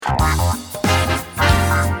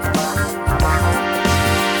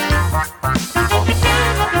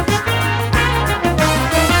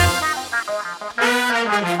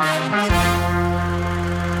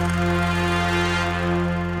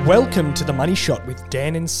Welcome to The Money Shot with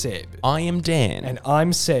Dan and Seb. I am Dan. And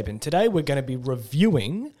I'm Seb, and today we're going to be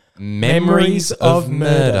reviewing Memories of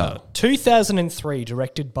Murder. 2003,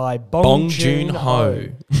 directed by Bong Joon-ho.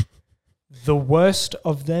 The worst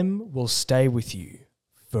of them will stay with you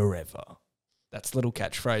forever. That's a little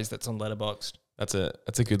catchphrase that's on Letterboxd. That's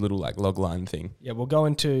a good little like log line thing. Yeah, we'll go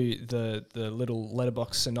into the little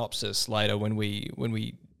Letterboxd synopsis later when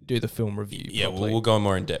we do the film review. Yeah, we'll go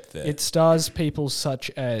more in depth there. It stars people such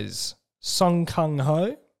as Song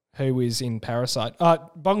Kang-ho, who is in Parasite.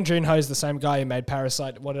 Bong Joon-ho is the same guy who made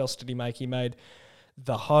Parasite. What else did he make? He made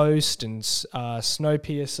The Host and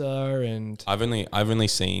Snowpiercer, and I've only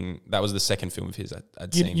seen, that was the second film of his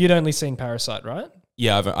I'd seen. You'd only seen Parasite, right?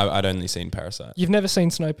 Yeah, I'd only seen Parasite. You've never seen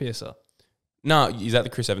Snowpiercer? No, is that the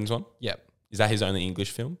Chris Evans one? Yep. Is that his only English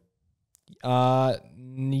film?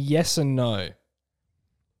 Yes and no.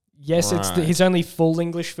 Yes, right. It's his only full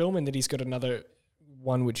English film, and that he's got another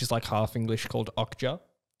one which is like half English called Okja,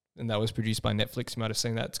 and that was produced by Netflix. You might have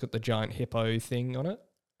seen that. It's got the giant hippo thing on it,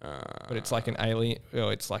 but it's like an alien.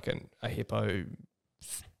 Or it's like a hippo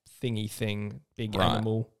thingy thing, big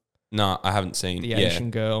animal. No, I haven't seen the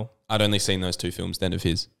Asian girl. I'd only seen those two films then of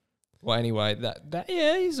his. Well, anyway, that that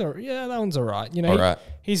one's alright. You know, Alright.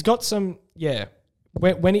 He's got some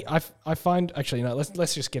I find actually no.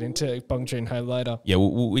 Let's just get into Bong Joon-ho later. Yeah,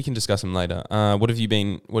 we can discuss them later. What have you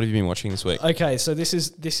been watching this week? Okay, so this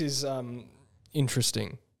is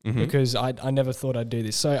interesting because I never thought I'd do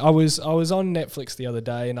this. So I was on Netflix the other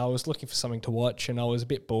day and I was looking for something to watch and I was a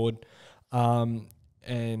bit bored,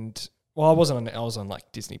 and well, I was on like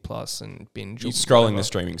Disney Plus and Binge. You're scrolling the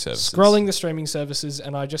streaming services. Scrolling the streaming services,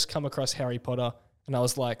 and I just come across Harry Potter, and I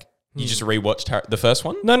was like, You just rewatched the first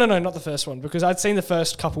one? No, not the first one, because I'd seen the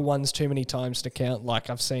first couple ones too many times to count. Like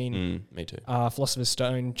I've seen me too. Philosopher's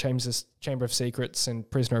Stone, Chamber of Secrets, and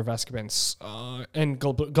Prisoner of Azkaban, and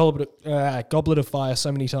Goblet of Fire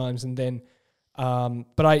so many times, and then,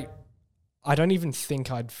 but I don't even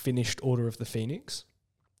think I'd finished Order of the Phoenix.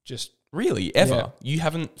 Just really, ever? Yeah. You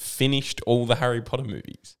haven't finished all the Harry Potter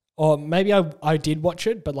movies? Or maybe I did watch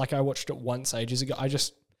it, but like I watched it once ages ago.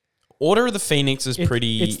 Order of the Phoenix is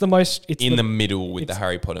pretty. It's the most in the middle with the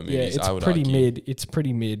Harry Potter movies. Yeah, it's I would pretty argue. mid. It's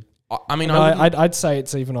pretty mid. I mean, I'd say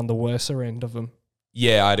it's even on the worser end of them.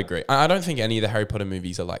 Yeah, I'd agree. I don't think any of the Harry Potter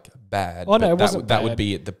movies are like bad. Oh no, it wasn't that bad. would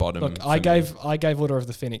be at the bottom. Look, I gave Order of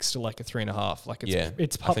the Phoenix to like a 3.5. Like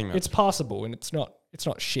it's passable and it's not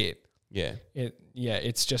shit. Yeah.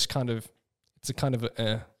 It's just kind of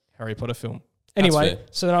a Harry Potter film. Anyway,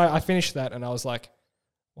 so then I finished that and I was like,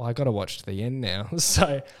 well, I got to watch to the end now.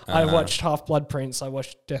 So I watched Half-Blood Prince. I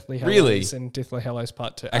watched Deathly Hallows and Deathly Hallows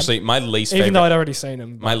Part 2. Actually, my least favorite... Even though I'd already seen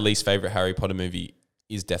them. My least favorite Harry Potter movie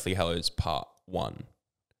is Deathly Hallows Part 1.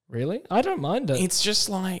 Really? I don't mind it. It's just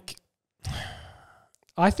like...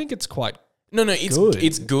 I think it's quite it's good.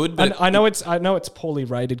 It's good, but... I know it's poorly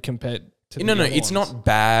rated compared to the other it's ones. not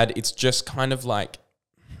bad. It's just kind of like...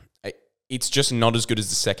 It's just not as good as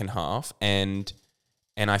the second half, and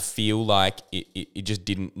I feel like it just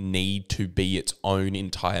didn't need to be its own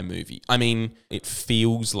entire movie. I mean, it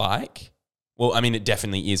feels like... Well, I mean, it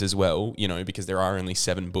definitely is as well, because there are only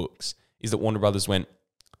 7 books, is that Warner Brothers went,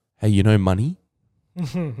 hey, money?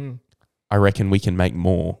 I reckon we can make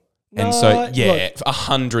more. No, and so, yeah,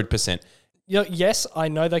 100%. Yes, I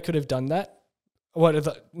know they could have done that.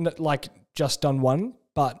 Like, just done one,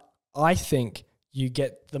 but I think you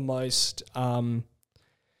get the most...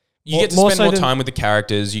 You get to spend more time with the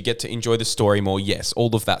characters. You get to enjoy the story more. Yes,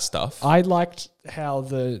 all of that stuff. I liked how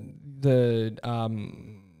the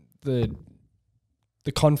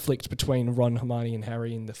conflict between Ron, Hermione, and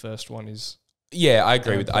Harry in the first one is. Yeah, I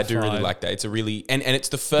agree with that. I do really like that. It's a really and it's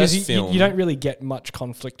the first film. You don't really get much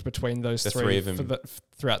conflict between those three of them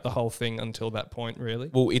throughout the whole thing until that point,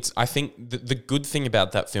 really. Well, I think the good thing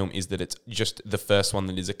about that film is that it's just the first one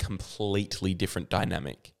that is a completely different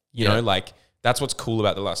dynamic. You know, like. That's what's cool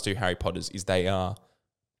about the last 2 Harry Potters is they are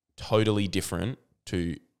totally different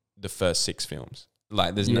to the first 6 films.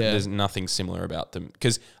 Like there's nothing similar about them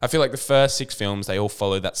because I feel like the first 6 films they all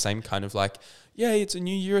follow that same kind of like, yeah, it's a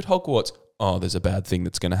new year at Hogwarts. Oh, there's a bad thing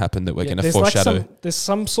that's going to happen that we're going to foreshadow. Like there's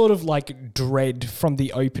some sort of like dread from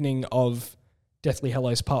the opening of Deathly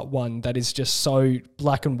Hallows Part 1 that is just so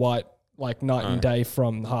black and white, like night and day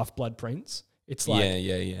from Half-Blood Prince. It's like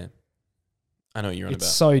yeah. I know what you're on about.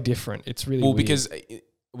 It's so different. It's really weird. Because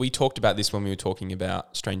we talked about this when we were talking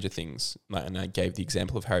about Stranger Things, and I gave the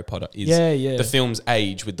example of Harry Potter. The films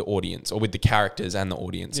age with the audience, or with the characters and the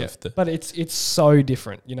audience of the. But it's so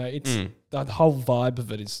different. It's the whole vibe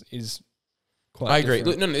of it is quite. I agree.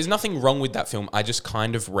 Different. Look, no, there's nothing wrong with that film. I just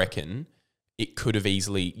kind of reckon you could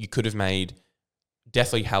have made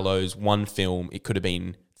Deathly Hallows, one film, it could have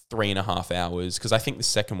been 3.5 hours, because I think the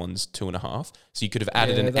second one's 2.5. So you could have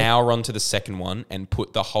added an hour onto the second one and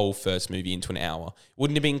put the whole first movie into an hour.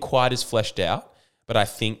 Wouldn't have been quite as fleshed out, but I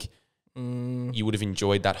think you would have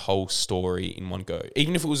enjoyed that whole story in one go.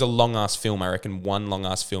 Even if it was a long-ass film, I reckon one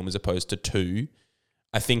long-ass film as opposed to two,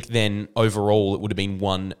 I think then overall it would have been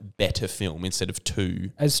one better film instead of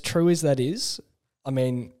two. As true as that is, I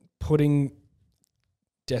mean, putting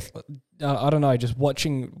I don't know, just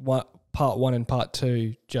watching part one and part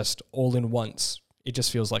two just all in once, it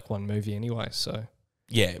just feels like one movie anyway. So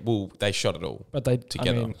yeah, well, they shot it all, but they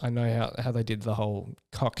together. I mean, I know how they did the whole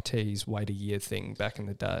cock tease wait a year thing back in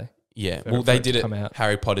the day. Yeah, well, they did it.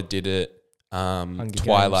 Harry Potter did it.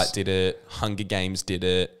 Twilight did it. Hunger Games did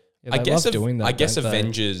it. Yeah, I guess doing that. I guess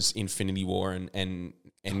Avengers, Infinity War, and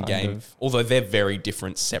Endgame, although they're very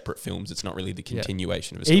different, separate films. It's not really the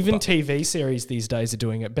continuation of a even TV series these days are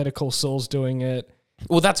doing it. Better Call Saul's doing it.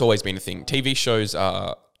 Well, that's always been a thing. TV shows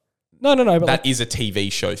are no. But that is a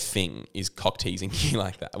TV show thing. Is cock teasing you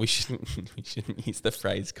like that? We shouldn't use the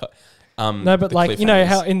phrase. No, but like you know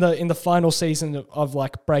how in the final season of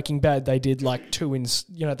like Breaking Bad they did like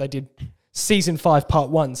they did season 5 part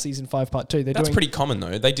 1, season 5 part 2. That's pretty common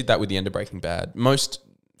though. They did that with the end of Breaking Bad. Most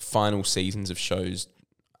final seasons of shows.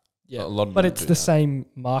 Yeah, a lot of but it's the same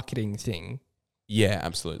marketing thing. Yeah,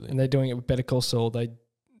 absolutely. And they're doing it with Better Call Saul. They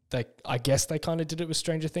I guess they kind of did it with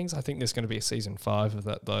Stranger Things. I think there's going to be a season 5 of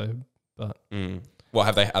that though. But well,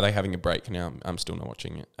 are they having a break now? I'm still not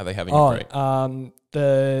watching it. Are they having a break?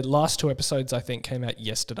 The last 2 episodes I think came out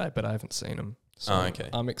yesterday, but I haven't seen them. So okay.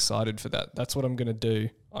 I'm excited for that. That's what I'm going to do.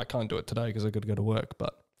 I can't do it today because I've got to go to work,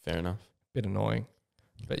 but fair enough. Bit annoying.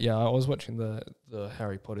 But yeah, I was watching the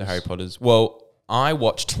Harry Potters. The Harry Potters. Well, I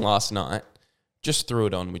watched last night, just threw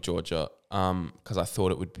it on with Georgia, because I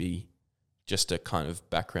thought it would be just a kind of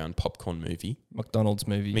background popcorn movie. McDonald's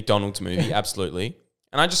movie, absolutely.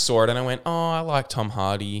 And I just saw it and I went, oh, I like Tom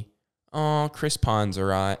Hardy. Oh, Chris Pine's all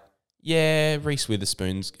right. Yeah, Reese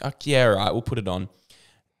Witherspoon's, yeah, all right, we'll put it on.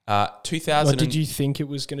 2000. Did you think it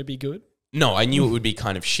was going to be good? No, I knew it would be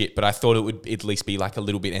kind of shit, but I thought it would at least be like a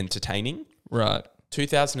little bit entertaining. Right.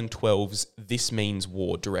 2012's This Means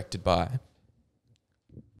War, directed by...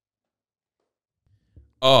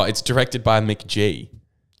 Oh, it's directed by McG.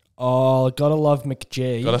 Oh, gotta love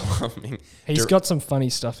McG. Gotta love him. He's got some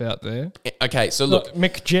funny stuff out there. Okay, so look.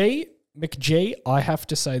 McG, I have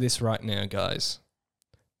to say this right now, guys.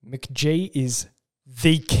 McG is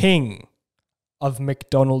the king of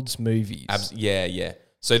McDonald's movies. Yeah.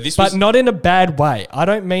 So but not in a bad way. I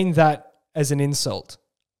don't mean that as an insult.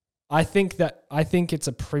 I think it's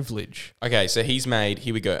a privilege. Okay, so he's made,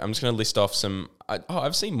 here we go. I'm just going to list off some,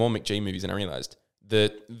 I've seen more McG movies than I realized.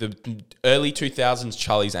 The early 2000s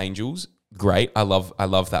Charlie's Angels, great. I love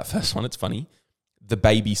that first one. It's funny. The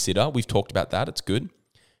Babysitter, we've talked about that. It's good.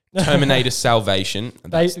 Terminator Salvation.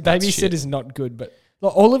 Babysitter is not good, but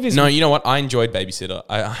all of his... No, you know what? I enjoyed Babysitter.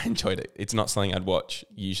 I enjoyed it. It's not something I'd watch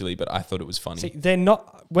usually, but I thought it was funny. See,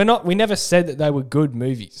 we never said that they were good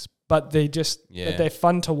movies, but they're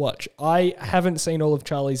fun to watch. I haven't seen all of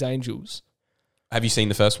Charlie's Angels. Have you seen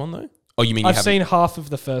the first one though? Oh, you mean I've seen half of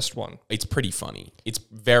the first one. It's pretty funny. It's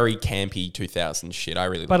very campy 2000s shit. I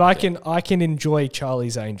really. But I can enjoy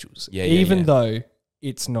Charlie's Angels, even though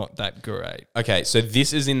it's not that great. Okay, so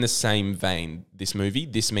this is in the same vein. This movie,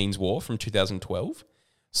 This Means War, from 2012.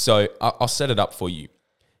 So I'll set it up for you.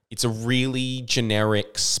 It's a really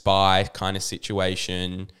generic spy kind of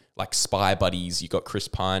situation, like spy buddies. You got Chris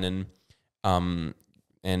Pine and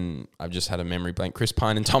I've just had a memory blank. Chris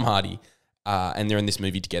Pine and Tom Hardy. And they're in this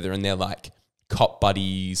movie together and they're like cop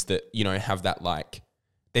buddies that, have that like,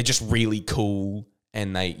 they're just really cool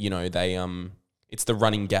and they it's the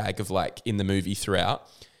running gag of like in the movie throughout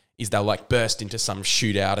is they'll like burst into some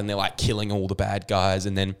shootout and they're like killing all the bad guys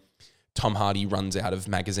and then Tom Hardy runs out of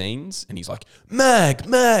magazines and he's like,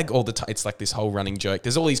 mag, all the time. It's like this whole running joke.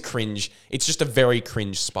 There's all these cringe, it's just a very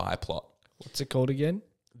cringe spy plot. What's it called again?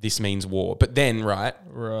 This Means War. But then, right.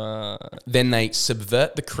 Then they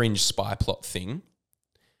subvert the cringe spy plot thing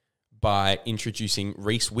by introducing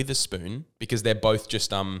Reese Witherspoon because they're both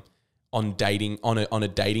just on a dating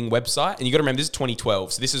website. And you got to remember, this is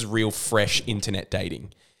 2012, so this is real fresh internet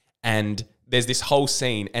dating. And there's this whole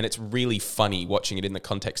scene, and it's really funny watching it in the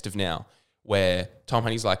context of now, where Tom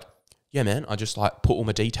Hardy's like, "Yeah, man, I just like put all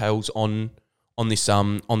my details on this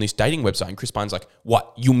dating website." And Chris Pine's like,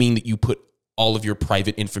 "What? You mean that you put all of your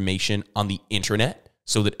private information on the internet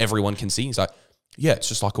so that everyone can see?" He's like, "Yeah, it's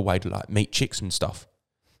just like a way to like meet chicks and stuff."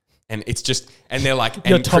 And it's just, and they're like,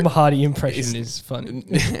 your Tom Hardy impression is fun.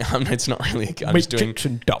 It's not really.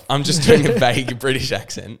 I'm just doing a vague British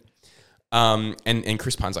accent. And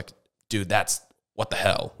Chris Pine's like, dude, that's what the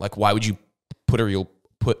hell? Like, why would you put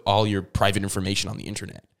all your private information on the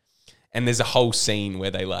internet? And there's a whole scene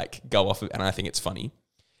where they like go off, and I think it's funny.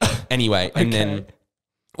 Anyway, and then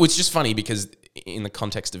well, it's just funny because in the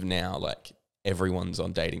context of now, like everyone's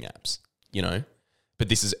on dating apps, you know, but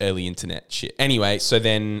this is early internet shit. Anyway,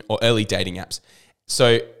 or early dating apps.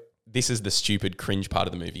 So this is the stupid cringe part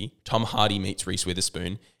of the movie. Tom Hardy meets Reese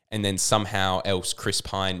Witherspoon, and then somehow else Chris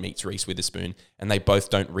Pine meets Reese Witherspoon, and they both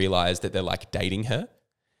don't realize that they're like dating her.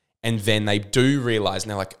 And then they do realize,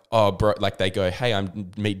 and they're like, oh, bro, like they go, hey,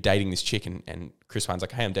 I'm dating this chick. And Chris Pine's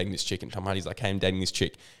like, hey, I'm dating this chick. And Tom Hardy's like, hey, I'm dating this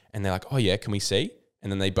chick. And they're like, oh, yeah, can we see?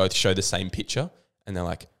 And then they both show the same picture. And they're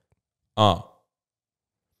like, oh.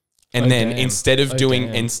 And then instead of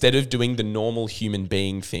doing the normal human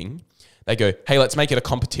being thing, they go, hey, let's make it a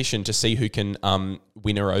competition to see who can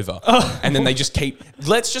win her over. And then they just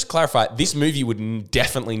let's just clarify, this movie would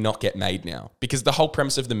definitely not get made now because the whole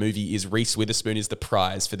premise of the movie is Reese Witherspoon is the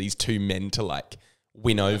prize for these two men to like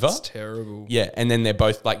win over. That's terrible. Yeah, and then they're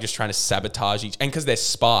both like just trying to sabotage and because they're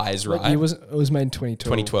spies, right? It was made in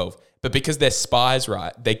 2012. But because they're spies,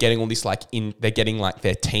 right, they're getting all this they're getting like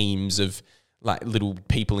their teams of like little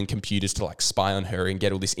people in computers to like spy on her and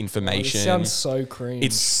get all this information. It sounds so cringe.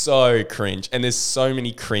 It's so cringe. And there's so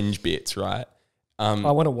many cringe bits, right?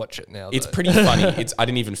 I want to watch it now. It's pretty funny. I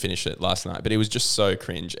didn't even finish it last night, but it was just so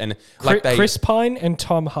cringe. And like Chris Pine and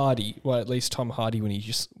Tom Hardy, well, at least Tom Hardy when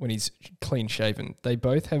he's clean shaven, they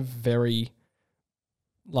both have very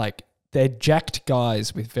like they're jacked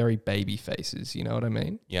guys with very baby faces. You know what I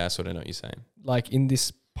mean? Yeah, I sort of know what you're saying. Like in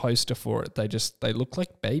this poster for it, they look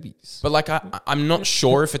like babies. But like I'm not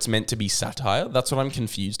sure if it's meant to be satire. That's what I'm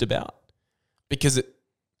confused about. Because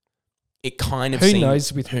it kind of Who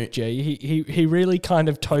knows with McG? He really kind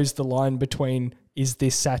of toes the line between is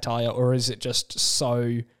this satire or is it just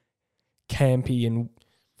so campy and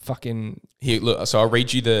fucking here, look, so I'll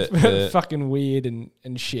read you the fucking weird and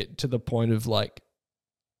shit to the point of like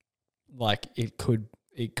it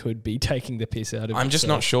could be taking the piss out of I'm just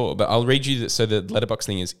not sure, but I'll read you that. So the letterbox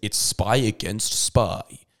thing is, it's spy against spy.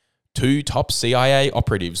 Two top CIA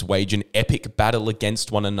operatives wage an epic battle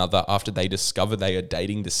against one another after they discover they are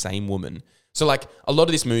dating the same woman. So like a lot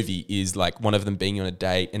of this movie is like one of them being on a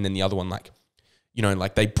date and then the other one like, you know,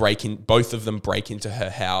 like both of them break into her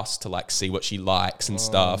house to like see what she likes and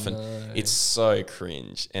stuff. And it's so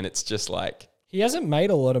cringe. And it's just like, he hasn't made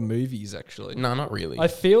a lot of movies, actually. No, not really. I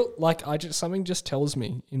feel like something just tells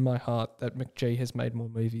me in my heart that McG has made more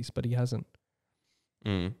movies, but he hasn't.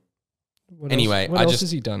 What else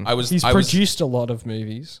has he done? He's produced a lot of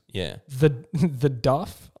movies. Yeah. The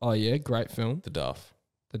Duff. Oh yeah, great film. The Duff.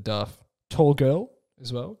 Tall Girl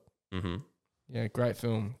as well. Mm-hmm. Yeah, great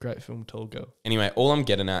film. Tall Girl. Anyway, all I'm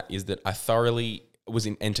getting at is that I thoroughly was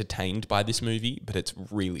entertained by this movie, but it's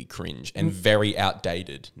really cringe and very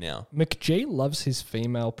outdated now. McG loves his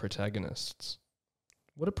female protagonists.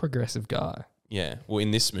 What a progressive guy. Yeah. Well,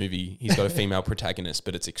 in this movie, he's got a female protagonist,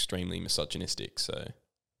 but it's extremely misogynistic. So,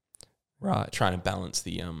 right, trying to balance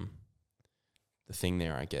the thing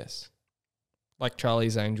there, I guess. Like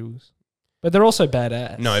Charlie's Angels. But they're also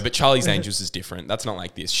badass. No, but Charlie's Angels is different. That's not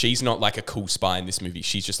like this. She's not like a cool spy in this movie.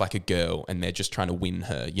 She's just like a girl and they're just trying to win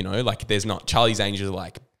her, you know? Like there's not... Charlie's Angels are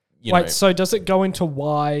like, you know... Wait, so does it go into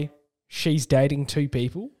why she's dating two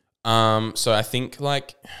people? So I think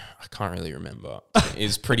like... I can't really remember.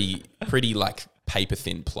 It's pretty like paper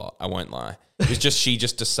thin plot, I won't lie. It was just she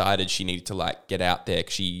just decided she needed to like get out there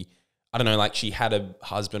 'cause she... I don't know, like she had a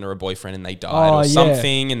husband or a boyfriend and they died or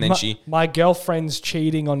something, and then my girlfriend's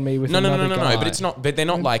cheating on me with another guy. No, but it's not. But they're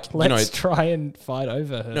not like let's try and fight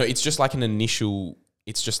over her. No, it's just like an initial.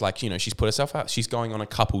 It's just like she's put herself out. She's going on a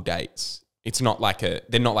couple dates. It's not like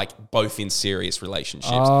they're not like both in serious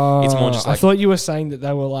relationships. It's more just like I thought you were saying that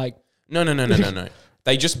they were like no.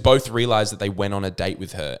 They just both realized that they went on a date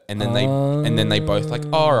with her, and then they both like,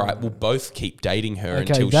 oh, all right, we'll both keep dating her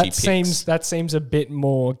until she picks. That seems a bit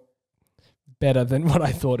more better than what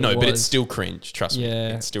I thought it was. No, but it's still cringe. Trust me. Yeah,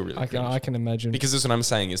 it's still really cringe. I can imagine. Because that's what I'm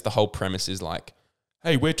saying is the whole premise is like,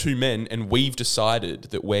 hey, we're two men and we've decided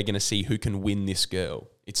that we're going to see who can win this girl.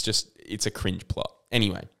 It's a cringe plot.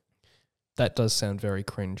 Anyway. That does sound very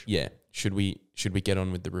cringe. Yeah. Should we get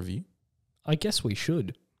on with the review? I guess we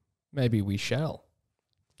should. Maybe we shall.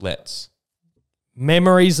 Let's.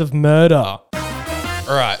 Memories of Murder. All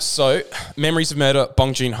right. So, Memories of Murder,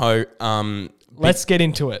 Bong Joon-ho. Let's get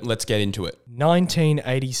into it.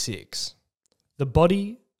 1986. The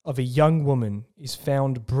body of a young woman is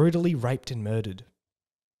found brutally raped and murdered.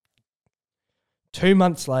 2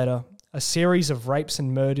 months later, a series of rapes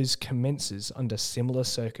and murders commences under similar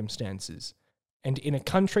circumstances. and in a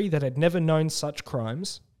country that had never known such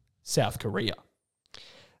crimes, South Korea.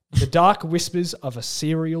 The dark whispers of a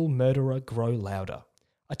serial murderer grow louder.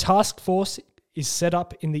 A task force is set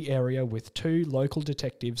up in the area with 2 local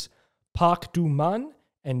detectives, Park Do-man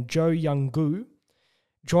and Jo Young-gu,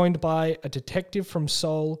 joined by a detective from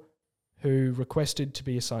Seoul who requested to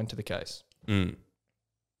be assigned to the case.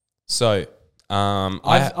 So,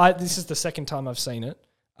 this is the second time I've seen it.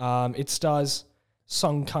 It stars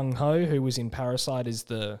Song Kang-ho, who was in Parasite as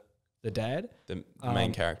the dad. The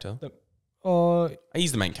main character.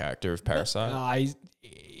 He's the main character of Parasite.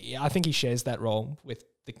 I think he shares that role with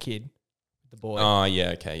the kid, the boy. Oh,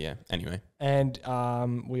 yeah, okay, yeah. Anyway. And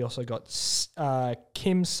we also got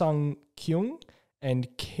Kim Sung-kyung and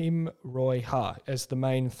Kim Roy-ha as the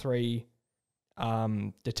main 3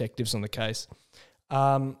 detectives on the case.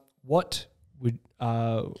 What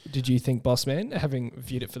did you think, Boss Man, having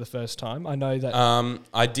viewed it for the first time? I know that...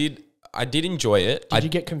 I did enjoy it. Did you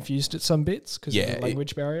get confused at some bits because of the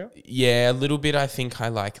language barrier? Yeah, a little bit. I think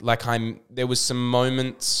there was some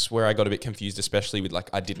moments where I got a bit confused, especially with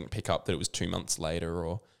I didn't pick up that it was 2 months later,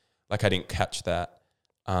 or I didn't catch that.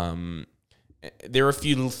 There are a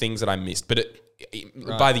few little things that I missed, but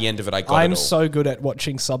by the end of it, I got it all. I'm so good at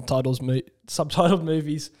watching subtitled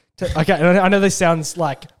movies. Okay, I know this sounds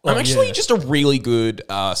like... I'm actually just a really good...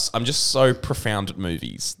 I'm just so profound at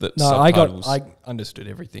movies that subtitles... I understood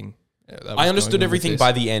everything. I understood everything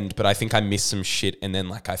by the end, but I think I missed some shit, and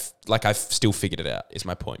then I've still figured it out, is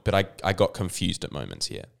my point. But I got confused at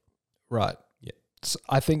moments, yeah. Right. Yeah. So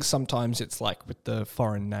I think sometimes it's like with the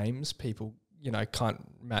foreign names, people, can't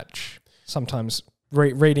match. Sometimes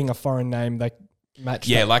reading a foreign name, they match.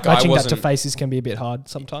 Yeah, matching that to faces can be a bit hard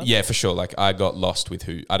sometimes. Yeah, for sure. I got lost with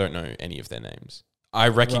I don't know any of their names. I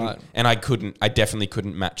reckon, and I definitely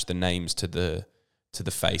couldn't match the names to the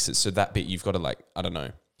faces. So that bit you've got to I don't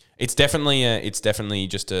know. It's definitely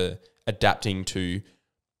just adapting to,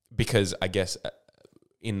 because I guess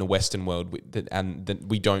in the Western world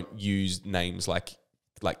we don't use names like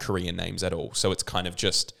Korean names at all. So it's kind of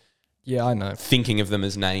just I know, thinking of them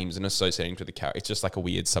as names and associating to the character. It's just like a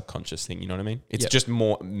weird subconscious thing. You know what I mean? It's just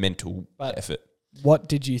more mental effort. What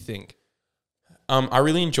did you think? I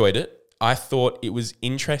really enjoyed it. I thought it was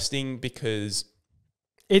interesting because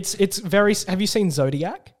it's very. Have you seen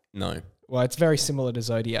Zodiac? No. Well, it's very similar to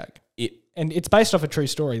Zodiac. And it's based off a true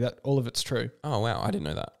story. That all of it's true. Oh wow, I didn't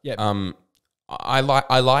know that. Yeah. I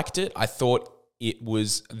liked it. I thought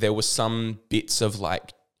there were some bits of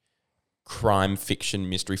crime fiction,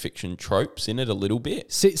 mystery fiction tropes in it a little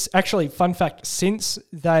bit. Actually, fun fact: since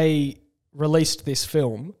they released this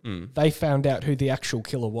film, they found out who the actual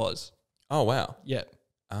killer was. Oh wow. Yeah.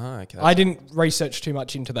 Okay. I didn't research too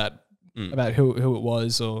much into that about who it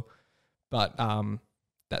was, but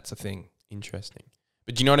that's a thing. Interesting.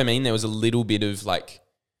 But do you know what I mean? There was a little bit of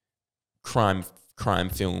crime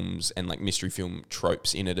films and mystery film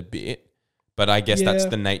tropes in it a bit. But I guess that's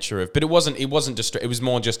the nature of... But it wasn't just... It was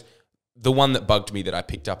more just... The one that bugged me that I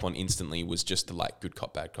picked up on instantly was just the good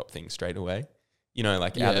cop, bad cop thing straight away.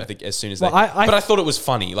 Out of the... As soon as but I thought it was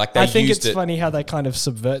funny. I think it's funny how they kind of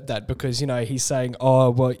subvert that because, he's saying,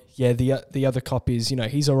 oh, well, yeah, the other cop is,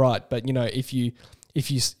 he's all right. But,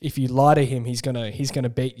 if you lie to him, he's gonna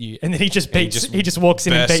beat you, and then he just walks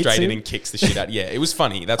in and beats straight him in and kicks the shit out. Yeah, it was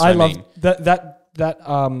funny. That's what I mean.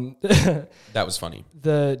 That was funny.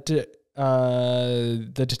 The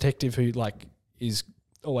detective who is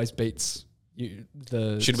always beats you.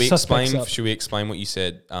 Should we explain what you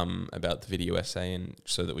said about the video essay, and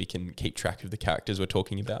so that we can keep track of the characters we're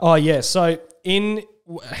talking about? Oh yeah, so in.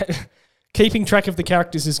 Keeping track of the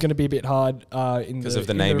characters is going to be a bit hard because of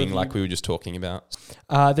the naming, like we were just talking about.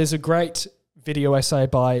 There's a great video essay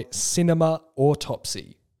by Cinema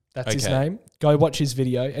Autopsy. That's his name. Go watch his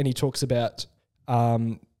video, and he talks about.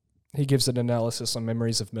 He gives an analysis on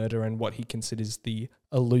memories of murder and what he considers the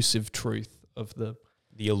elusive truth of the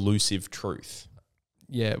elusive truth.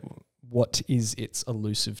 Yeah, what is its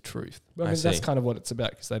elusive truth? I mean, that's kind of what it's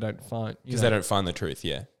about because they don't find they don't find the truth.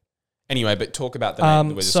 Yeah. Anyway, but talk about the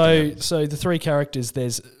name. So the 3 characters,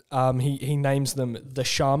 there's he names them the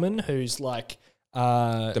shaman, who's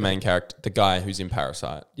the main character, the guy who's in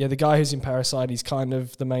Parasite. Yeah, the guy who's in Parasite is kind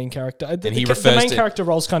of the main character. The main character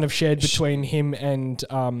role's kind of shared between him and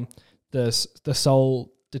the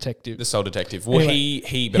soul detective. The soul detective. Well, anyway,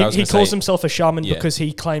 he calls himself a shaman because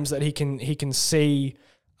he claims that he can see,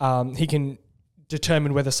 he can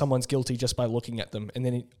determine whether someone's guilty just by looking at them, and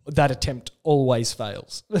then that attempt always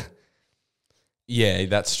fails. Yeah,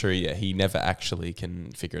 that's true. Yeah, he never actually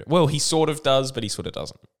can figure it. Well, he sort of does, but he sort of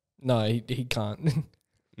doesn't. No, he can't.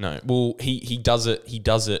 No. Well, he does it. He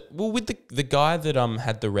does it. Well, with the guy that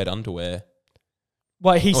had the red underwear.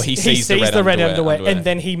 Well, he sees the red underwear, and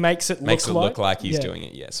then he makes it look like he's doing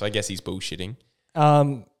it. Yeah, so I guess he's bullshitting.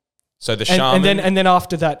 So the shaman, and then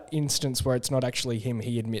after that instance where it's not actually him,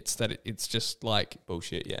 he admits that it's just like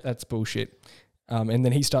bullshit. Yeah, that's bullshit. And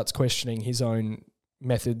then he starts questioning his own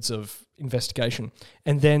methods of investigation.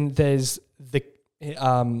 And then there's the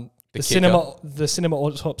cinema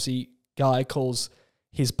autopsy guy calls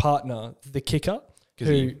his partner the kicker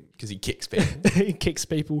because he kicks people. He kicks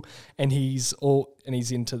people, and he's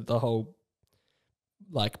into the whole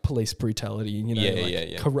like police brutality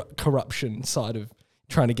and corruption side of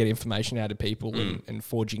trying to get information out of people and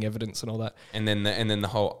forging evidence and all that. And then the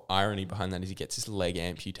whole irony behind that is he gets his leg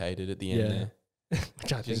amputated at the end there.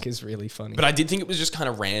 Which I think is really funny. But I did think it was just kind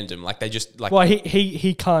of random. Like they just like... Well,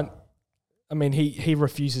 he can't... I mean, he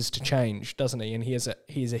refuses to change, doesn't he? And he has a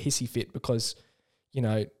hissy fit because,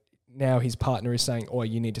 now his partner is saying, "Oh,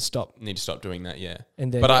 you need to stop. Doing that." Yeah. And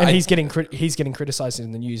then, he's getting criticized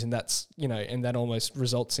in the news, and that's and that almost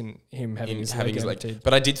results in him having his leg amputated.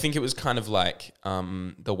 But I did think it was kind of like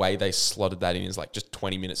the way they slotted that in is like just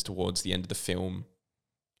 20 minutes towards the end of the film.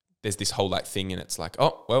 There's this whole like thing, and it's like,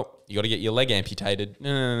 oh well, you got to get your leg amputated,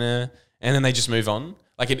 and then they just move on.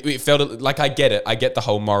 Like it felt like I get it. I get the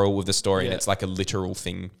whole moral of the story, and it's like a literal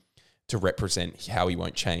thing to represent how he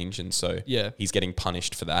won't change, and so he's getting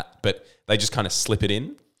punished for that. But they just kind of slip it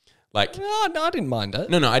in, like no, I didn't mind it.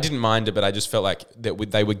 No, I didn't mind it, but I just felt like that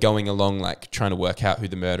they were going along like trying to work out who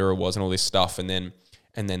the murderer was and all this stuff, and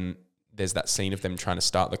then there's that scene of them trying to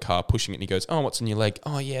start the car, pushing it, and he goes, "Oh, what's in your leg?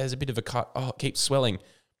 Oh yeah, there's a bit of a cut. Oh, it keeps swelling."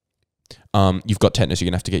 You've got tetanus. You're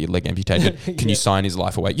gonna have to get your leg amputated. Can you sign his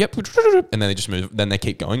life away? Yep. And then they just move. Then they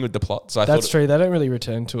keep going with the plot. So that's true. They don't really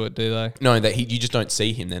return to it, do they? No, you just don't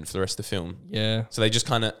see him then for the rest of the film. Yeah. So they just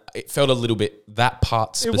kind of. It felt a little bit that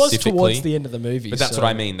part specifically. It was towards the end of the movie, but that's what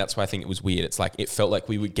I mean. That's why I think it was weird. It's like it felt like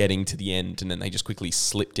we were getting to the end, and then they just quickly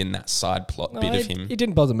slipped in that side plot bit of him. It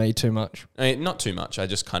didn't bother me too much. I mean, not too much. I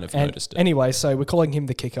just kind of noticed it. Anyway, so we're calling him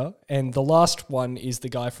the kicker, and the last one is the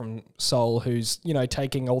guy from Soul who's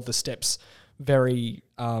taking all the steps very,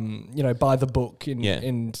 by the book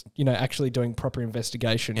and actually doing proper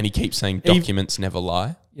investigation. And he keeps saying documents never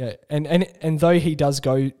lie. Yeah. And though he does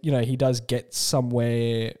go, he does get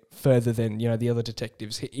somewhere further than, the other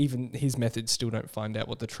detectives, even his methods still don't find out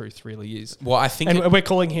what the truth really is. Well, I think... And we're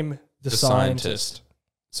calling him the scientist.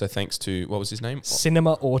 So thanks to, what was his name?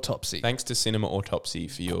 Cinema Autopsy. Thanks to Cinema Autopsy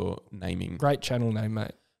for your naming. Great channel name,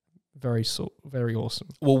 mate. Very awesome.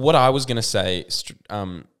 Well, what I was going to say...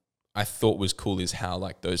 I thought was cool is how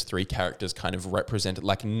like those three characters kind of represented,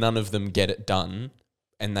 like none of them get it done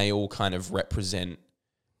and they all kind of represent,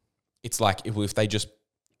 it's like if they just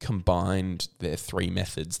combined their three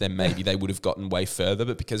methods, then maybe they would have gotten way further,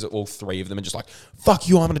 but because all three of them are just like, fuck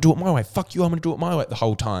you, I'm going to do it my way, fuck you, I'm going to do it my way the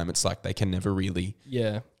whole time, it's like they can never really...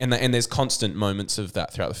 Yeah. And there's constant moments of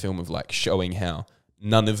that throughout the film of like showing how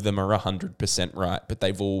none of them are 100% right, but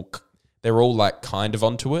they're all like kind of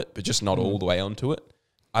onto it, but just not all the way onto it.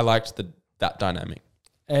 I liked that dynamic,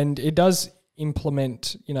 and it does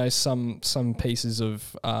implement, some pieces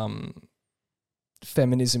of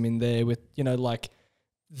feminism in there with, like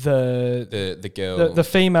the girl, the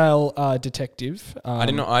female detective. I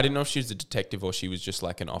didn't know if she was a detective or she was just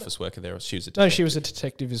like an office worker there. Or she was a detective. No, she was a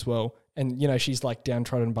detective as well, and she's like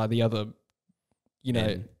downtrodden by the other,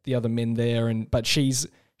 the other men there, but she's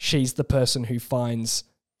the person who finds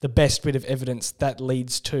the best bit of evidence that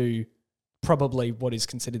leads to probably what is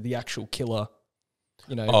considered the actual killer,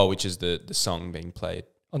 Oh, which is the song being played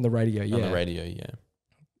on the radio, yeah. On the radio,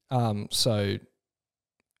 yeah. So,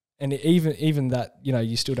 and even that,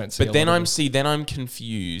 you still don't see. But then I'm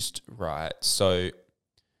confused, right? So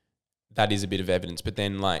that is a bit of evidence, but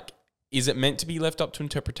then like, is it meant to be left up to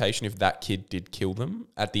interpretation if that kid did kill them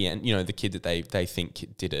at the end? The kid that they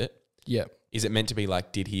think did it. Yeah. Is it meant to be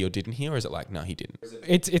like, did he or didn't he, or is it like, no, he didn't?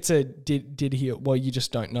 It's a did he? Well, you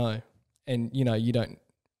just don't know. And, you don't,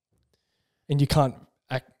 and you can't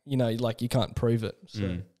act, like you can't prove it.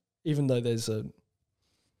 So even though there's a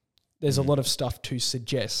lot of stuff to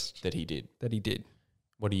suggest that he did.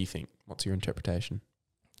 What do you think? What's your interpretation?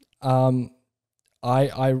 I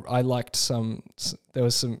liked there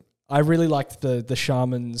was some, I really liked the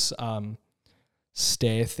shaman's,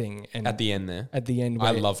 stare thing. And at the end there. At the end.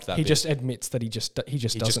 I loved that He bit. just admits that he just doesn't. He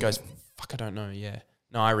just goes, fuck, I don't know. Yeah.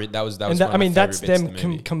 No, that was. And that's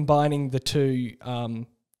them combining the two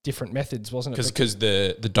different methods, wasn't it? Because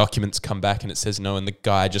the documents come back and it says no, and the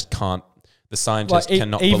guy just can't. The scientist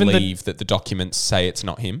cannot believe that the documents say it's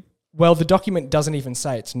not him. Well, the document doesn't even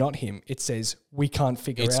say it's not him. It says we can't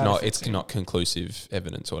figure it's out. It's not conclusive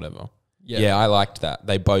evidence or whatever. Yeah. Yeah, I liked that.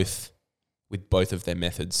 They both with both of their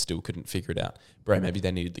methods still couldn't figure it out. Bro, maybe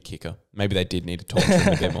they needed the kicker. Maybe they did need to torture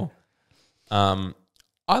him a bit more.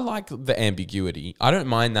 I like the ambiguity. I don't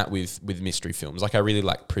mind that with mystery films. Like I really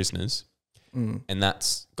like Prisoners, and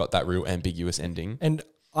that's got that real ambiguous ending. And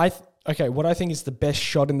what I think is the best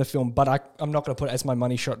shot in the film, but I'm not going to put it as my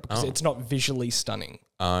money shot because it's not visually stunning.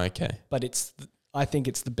 Oh, okay. But I think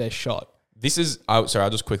it's the best shot. This is, I'll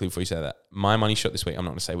just quickly before you say that, my money shot this week, I'm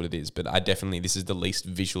not going to say what it is, but this is the least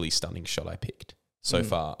visually stunning shot I picked so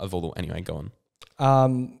far of all the, anyway, go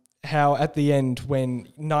on. How at the end when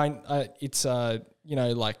it's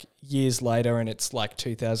like years later and it's like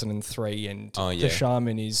 2003 and the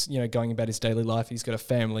shaman is, going about his daily life. He's got a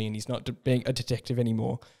family and he's not being a detective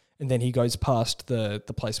anymore. And then he goes past the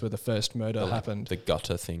place where the first murder happened. The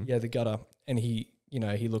gutter thing. Yeah, the gutter. And he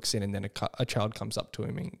looks in and then a child comes up to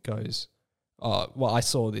him and goes, "Oh, well, I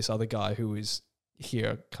saw this other guy who was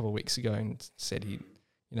here a couple of weeks ago and said he,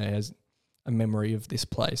 has a memory of this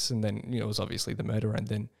place." And then, it was obviously the murderer. And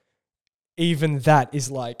then even that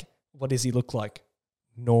is like, what does he look like?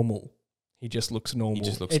 Normal. He just looks normal.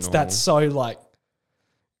 That's so like...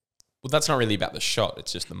 Well, that's not really about the shot.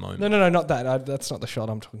 It's just the moment. No, not that. That's not the shot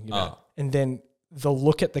I'm talking about. Oh. And then the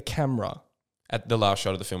look at the camera. At the last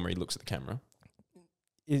shot of the film where he looks at the camera.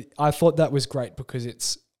 I thought that was great because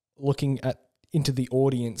it's looking into the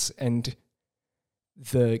audience and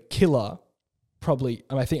the killer probably,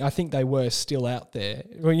 I think they were still out there.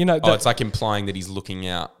 Well, it's like implying that he's looking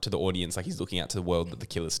out to the audience, like he's looking out to the world, that the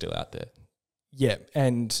killer's still out there. Yeah,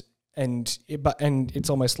 and it's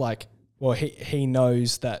almost like, well, he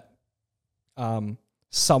knows that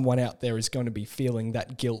someone out there is going to be feeling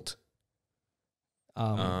that guilt.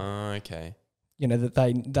 Okay.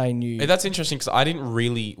 That they knew. Hey, that's interesting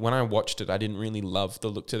because when I watched it, I didn't really love the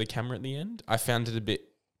look to the camera at the end. I found it a bit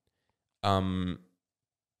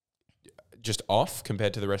just off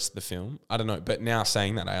compared to the rest of the film. I don't know, but now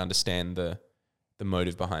saying that, I understand the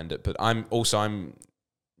motive behind it. But I don't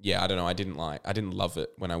know. I didn't love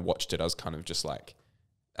it when I watched it. I was kind of just like,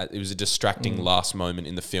 it was a distracting last moment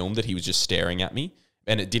in the film that he was just staring at me,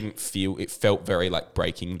 and it felt very like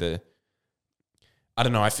breaking the. I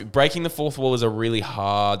don't know. Breaking the fourth wall is a really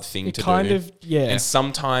hard thing to do. And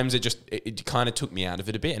sometimes it kind of took me out of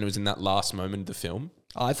it a bit, and it was in that last moment of the film.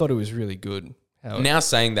 I thought it was really good. Now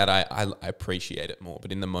saying that, I appreciate it more,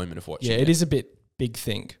 but in the moment of watching it is a bit big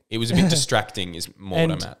thing. It was a bit distracting is more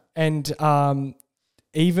what I'm at. And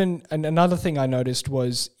even another thing I noticed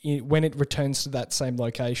was when it returns to that same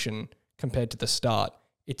location compared to the start,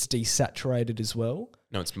 it's desaturated as well.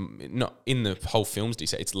 No, it's not in the whole film's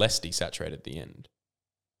desaturated. It's less desaturated at the end.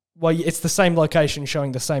 Well, it's the same location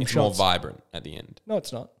showing the same shots. It's more vibrant at the end. No,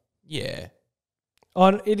 it's not. Yeah.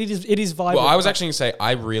 Oh, it is vibrant. Well, I was actually going to say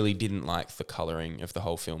I really didn't like the colouring of the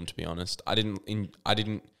whole film, to be honest. I didn't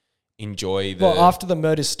enjoy the... Well, after the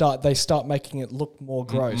murders start, they start making it look more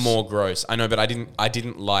gross. More gross. I know, but I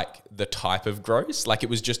didn't like the type of gross. Like, it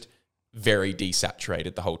was just very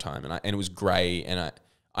desaturated the whole time, and it was grey, and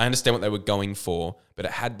I understand what they were going for, but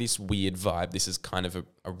it had this weird vibe. This is kind of a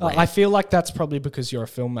I feel like that's probably because you're a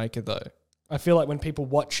filmmaker, though. I feel like when people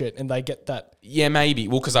watch it and they get that... Yeah, maybe.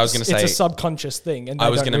 Well, because I was going to say... It's a subconscious thing. And I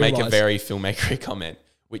was going to make a very filmmakery comment,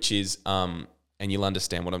 which is, and you'll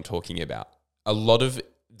understand what I'm talking about. A lot of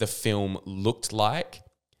the film looked like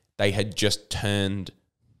they had just turned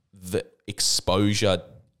the exposure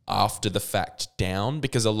after the fact down,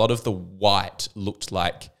 because a lot of the white looked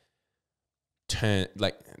like...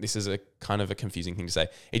 this is a kind of a confusing thing to say.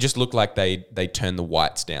 It just looked like they turned the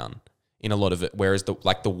whites down in a lot of it, whereas the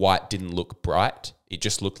white didn't look bright. It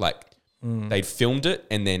just looked like they'd filmed it,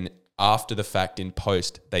 and then after the fact in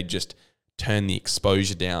post, they just turned the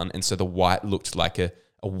exposure down, and so the white looked like a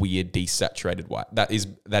weird desaturated white. That is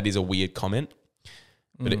a weird comment,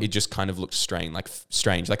 but it just kind of looked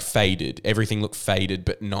strange, like faded. Everything looked faded,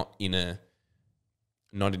 but not in an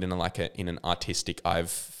artistic.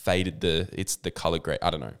 I've faded it's the color grade.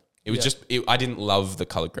 I don't know. It was I didn't love the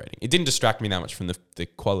color grading. It didn't distract me that much from the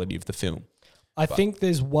quality of the film. I think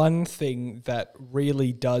there's one thing that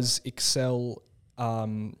really does excel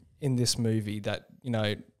in this movie that,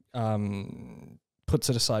 puts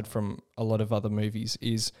it aside from a lot of other movies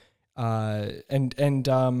is, what's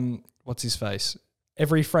his face?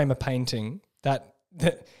 Every Frame of Painting,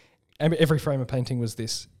 Every Frame of Painting was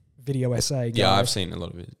this video essay guy. Yeah, I've seen a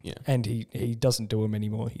lot of it, yeah. And he doesn't do them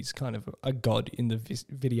anymore. He's kind of a god in the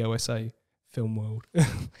video essay film world.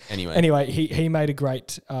 Anyway, he made a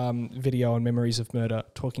great video on Memories of Murder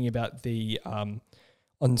talking about the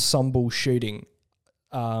ensemble shooting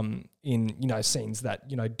in, scenes that,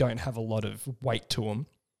 don't have a lot of weight to them.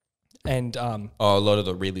 And a lot of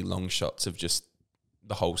the really long shots of just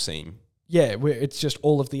the whole scene. Yeah, where it's just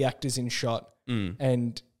all of the actors in shot,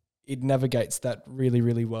 and it navigates that really,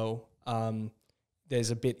 really well.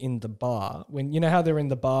 There's a bit in the bar when you know how they're in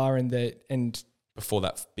the bar and Before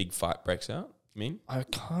that big fight breaks out, you mean? I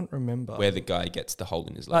can't remember Where the guy gets the hole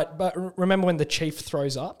in his leg. But remember when the chief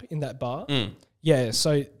throws up in that bar? Yeah.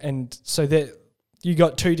 So there you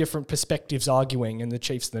got two different perspectives arguing, and the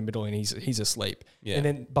chief's in the middle and he's asleep. Yeah. And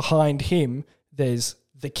then behind him, there's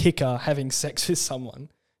the kicker having sex with someone.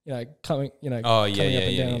 Coming up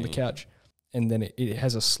and down on the couch, and then it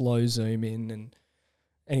has a slow zoom in, and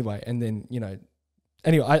anyway,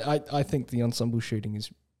 I think the ensemble shooting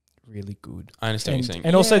is really good. I understand what you're saying,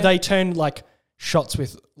 and also they turn like shots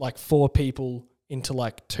with like 4 people into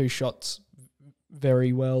like 2 shots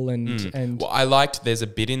very well, and well, I liked there's a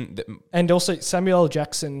bit in and also Samuel L.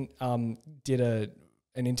 Jackson did an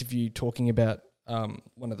interview talking about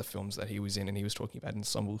one of the films that he was in, and he was talking about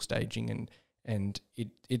ensemble staging and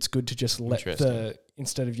it's good to just let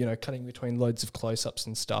instead of cutting between loads of close-ups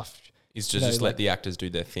and stuff, is just let the actors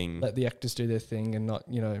do their thing. Let the actors do their thing and not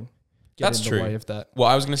get That's in the way of that. Well,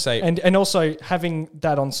 I was going to say, and also having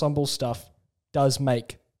that ensemble stuff does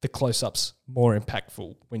make the close-ups more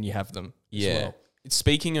impactful when you have them. Yeah. As well.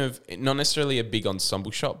 Speaking of not necessarily a big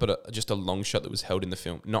ensemble shot, but just a long shot that was held in the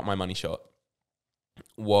film, not my money shot,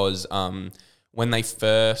 was when they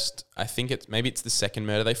first, I think maybe it's the second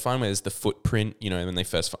murder they find where there's the footprint, when they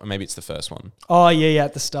first, maybe it's the first one. Oh, yeah,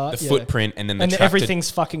 at the start. The footprint and then the tractor. Everything's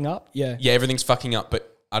fucking up, yeah. Yeah, everything's fucking up,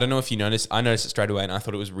 but I don't know if you noticed, I noticed it straight away and I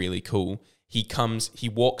thought it was really cool. He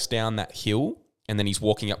walks down that hill and then he's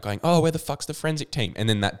walking up going, oh, where the fuck's the forensic team? And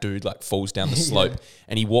then that dude like falls down the slope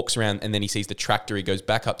and he walks around and then he sees the tractor. He goes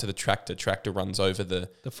back up to the tractor runs over the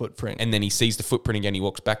footprint. And then he sees the footprint again. He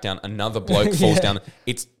walks back down. Another bloke falls down.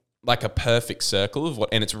 It's like a perfect circle of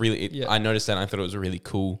and it's really, I noticed that and I thought it was really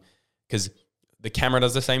cool because the camera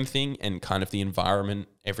does the same thing and kind of the environment,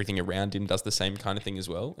 everything around him does the same kind of thing as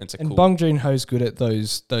well. And Bong Joon-ho's good at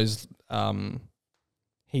those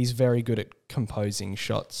he's very good at composing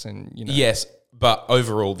shots and, Yes, but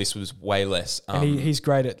overall this was way less. And he's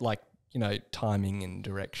great at like, timing and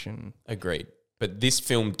direction. Agreed. But this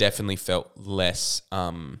film definitely felt less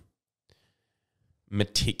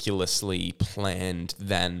meticulously planned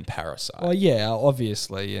than Parasite. Well, yeah,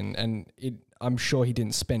 obviously, and I'm sure he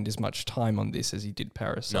didn't spend as much time on this as he did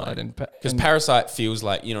Parasite. No, because Parasite feels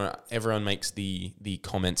like everyone makes the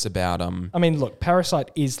comments about I mean, look,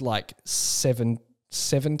 Parasite is like 17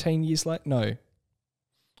 years late. No,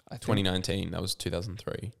 2019. That was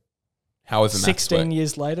 2003. However, 16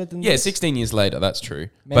 years later than this? 16 years later. That's true.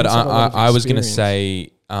 But I was going to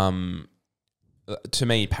say. To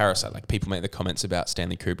me, Parasite, like people make the comments about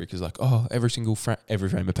Stanley Kubrick is like, oh, every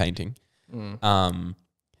frame of painting.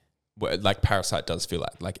 Like Parasite does feel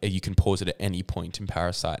like you can pause it at any point in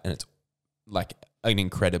Parasite and it's like an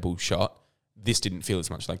incredible shot. This didn't feel as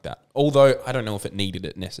much like that. Although I don't know if it needed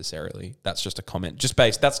it necessarily. That's just a comment.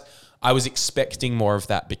 I was expecting more of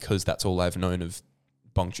that because that's all I've known of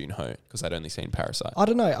Bong Joon-ho because I'd only seen Parasite. I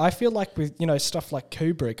don't know. I feel like with stuff like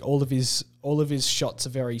Kubrick, all of his shots are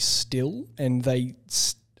very still, and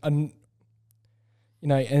and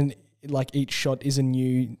like each shot is a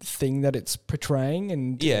new thing that it's portraying,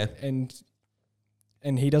 and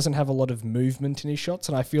and he doesn't have a lot of movement in his shots,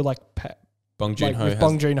 and I feel like Bong Joon-ho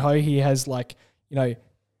Bong Joon-ho, he has like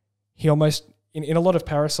he almost. In a lot of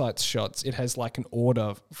Parasite's shots, it has like an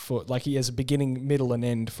order for like he has a beginning, middle, and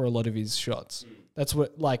end for a lot of his shots. That's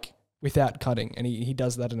what like without cutting, and he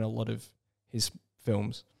does that in a lot of his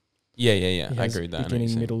films. Yeah. I agree with that.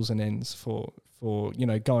 Beginning, middles, and ends for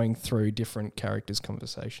going through different characters'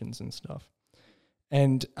 conversations and stuff.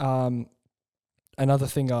 And another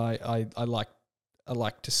thing I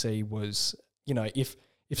like to see was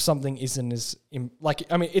if something isn't as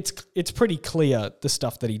it's pretty clear the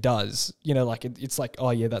stuff that he does, it's like,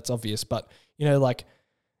 oh yeah, that's obvious. But, like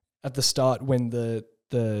at the start when the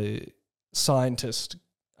scientist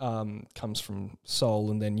comes from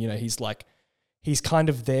Seoul and then, he's kind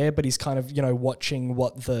of there, but he's kind of, watching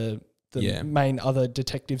what the main other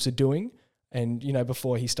detectives are doing. And,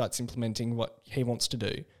 before he starts implementing what he wants to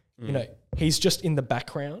do, he's just in the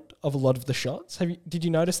background of a lot of the shots. Did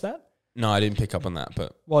you notice that? No, I didn't pick up on that,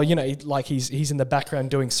 but... Well, like he's in the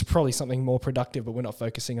background doing probably something more productive, but we're not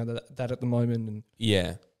focusing on that at the moment. And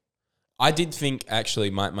yeah. I did think, actually,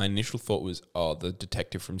 my initial thought was, oh, the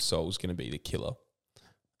detective from Seoul is going to be the killer.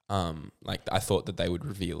 I thought that they would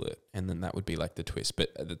reveal it, and then that would be like the twist, but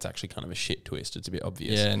that's actually kind of a shit twist. It's a bit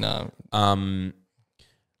obvious. Yeah, no.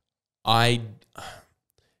 I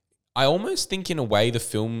almost think in a way the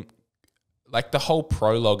film, like the whole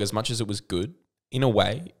prologue, as much as it was good, in a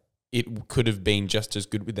way... it could have been just as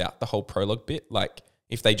good without the whole prologue bit. Like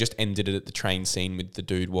if they just ended it at the train scene with the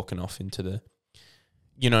dude walking off into the,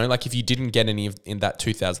 like if you didn't get any of in that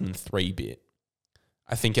 2003 bit,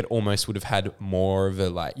 I think it almost would have had more of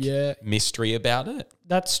a mystery about it.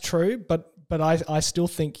 That's true, but I still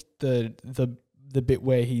think the bit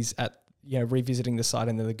where he's at revisiting the site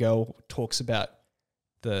and then the girl talks about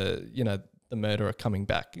the murderer coming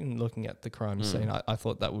back and looking at the crime scene. I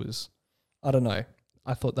thought that was, I don't know.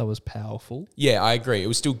 I thought that was powerful. Yeah, I agree. It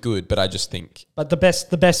was still good, but I just think. But the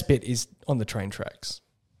best bit is on the train tracks.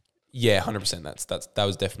 Yeah, 100%. That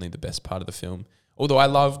was definitely the best part of the film. Although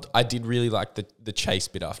I did really like the chase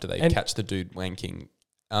bit after they catch the dude wanking.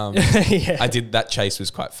 I did, that chase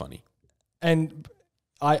was quite funny. And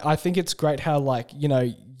I think it's great how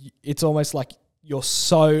it's almost like you're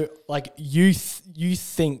so like you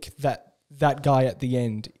think that guy at the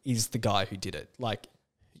end is the guy who did it. Like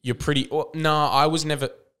you're pretty. I was never.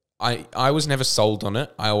 I was never sold on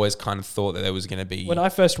it. I always kind of thought that there was going to be. When I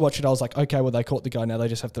first watched it, I was like, okay, well they caught the guy. Now they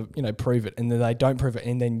just have to prove it, and then they don't prove it,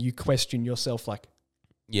 and then you question yourself like,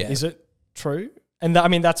 yeah, is it true? And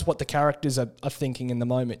that's what the characters are thinking in the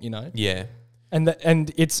moment, Yeah. And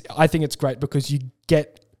I think it's great because you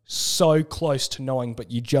get so close to knowing,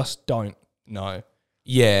 but you just don't know.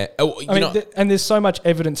 Yeah. And there's so much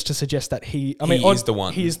evidence to suggest that he is the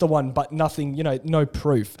one. He is the one, but nothing, no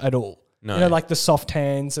proof at all. No. Like the soft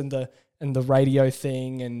hands and the radio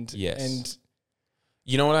thing and yes. And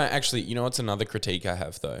you know what what's another critique I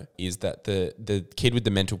have though is that the kid with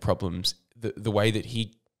the mental problems, the way that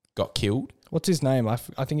he got killed. What's his name? I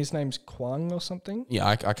think his name's Kwang or something. Yeah,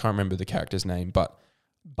 I can't remember the character's name, but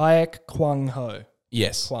Baek Kwang Ho.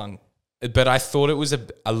 Yes. Kwang. But I thought it was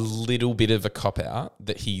a little bit of a cop-out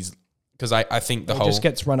that he's... Because I think the whole... just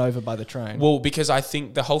gets run over by the train. Well, because I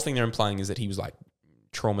think the whole thing they're implying is that he was like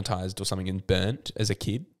traumatized or something and burnt as a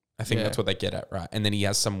kid. I think that's what they get at, right? And then he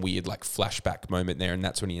has some weird like flashback moment there and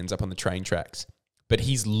that's when he ends up on the train tracks. But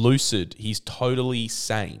he's lucid. He's totally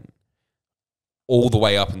sane all the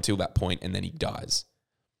way up until that point and then he dies.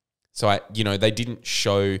 So they didn't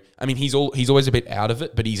show... I mean, he's always a bit out of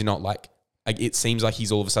it, but he's not like it seems like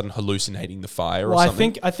he's all of a sudden hallucinating the fire or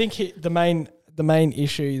something. I think the main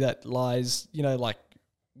issue that lies, like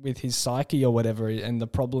with his psyche or whatever, and the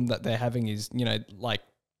problem that they're having is, like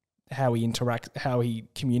how he interacts, how he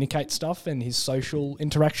communicates stuff and his social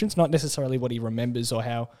interactions, not necessarily what he remembers or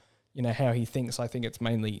how he thinks. I think it's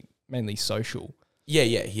mainly social. Yeah,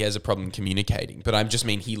 he has a problem communicating, but I just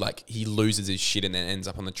mean he loses his shit and then ends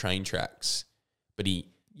up on the train tracks, but he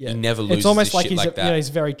never loses. It's almost his like shit he's like that. He's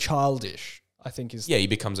very childish. I think is he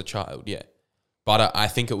becomes a child. Yeah, but I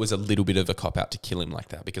think it was a little bit of a cop out to kill him like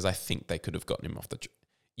that because I think they could have gotten him off the.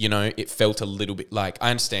 It felt a little bit like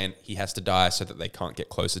I understand he has to die so that they can't get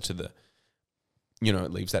closer to the.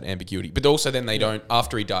 It leaves that ambiguity, but also then they don't.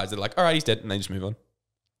 After he dies, they're like, all right, he's dead, and they just move on.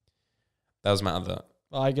 That was my other.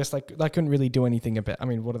 Well, I guess they couldn't really do anything about. I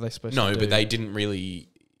mean, what are they supposed to do? No, but they didn't really,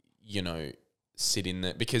 sit in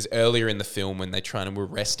there because earlier in the film when they're trying to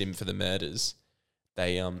arrest him for the murders,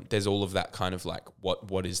 they there's all of that kind of like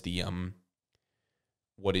what is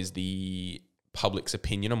the public's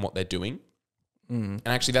opinion on what they're doing, and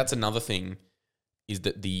actually that's another thing, is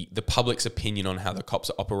that the public's opinion on how the cops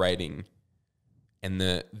are operating, and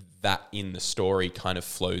that in the story kind of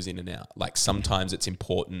flows in and out. Like sometimes it's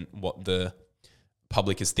important what the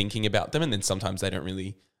public is thinking about them, and then sometimes they don't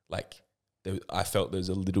really like. I felt there's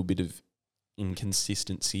a little bit of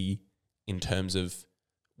inconsistency in terms of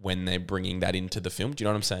when they're bringing that into the film. Do you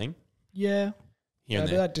know what I'm saying? Yeah. Here and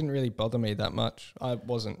there. That didn't really bother me that much. I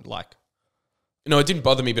wasn't like... No, it didn't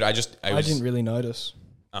bother me, but I didn't really notice.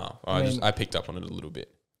 Oh, I picked up on it a little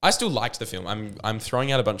bit. I still liked the film. I'm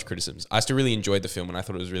throwing out a bunch of criticisms. I still really enjoyed the film and I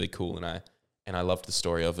thought it was really cool and I loved the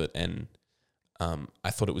story of it and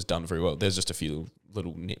I thought it was done very well. There's just a few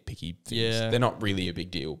little nitpicky things. Yeah. They're not really a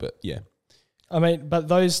big deal, but yeah. I mean, but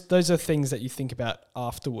those are things that you think about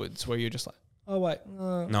afterwards where you're just like, oh, wait.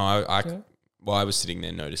 No, I was sitting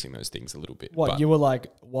there noticing those things a little bit. What, you were like,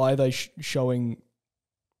 why are they showing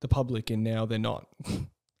the public and now they're not?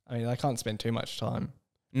 I mean, I can't spend too much time.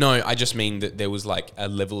 No, I just mean that there was like a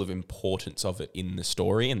level of importance of it in the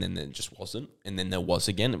story and then there just wasn't. And then there was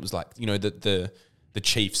again. It was like, the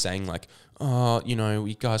chief saying like, oh,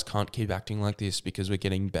 you guys can't keep acting like this because we're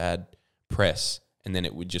getting bad press. And then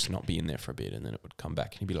it would just not be in there for a bit and then it would come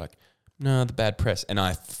back and he'd be like, no, the bad press. And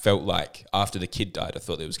I felt like after the kid died, I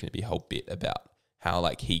thought there was going to be a whole bit about how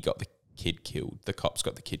like he got the kid killed, the cops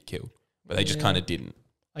got the kid killed, but they just kind of didn't.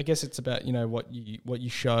 I guess it's about, what you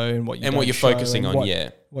show and what you and don't what you're show focusing and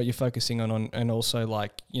on, what you're focusing on, and also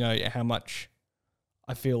like, how much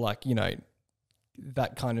I feel like,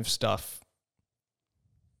 that kind of stuff.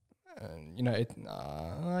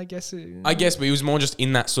 I guess. But it was more just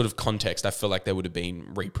in that sort of context. I feel like there would have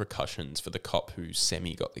been repercussions for the cop who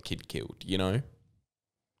got the kid killed.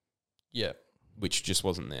 Yeah. Which just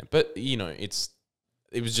wasn't there. But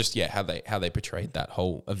it was just how they portrayed that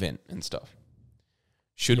whole event and stuff.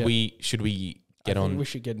 Should we get on? We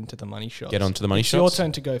should get into the money shots. Get on to the money it's shots. It's your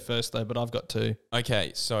turn to go first though, but I've got two.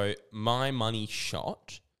 Okay, so my money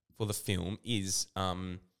shot for the film is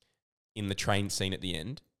in the train scene at the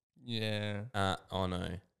end. Yeah. Oh no.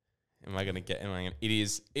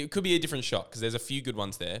 It could be a different shot because there's a few good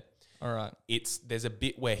ones there. All right. There's a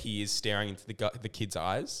bit where he is staring into the kid's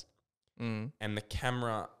eyes, and the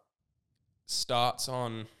camera starts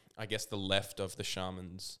on, I guess, the left of the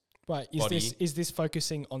shaman's body. Is this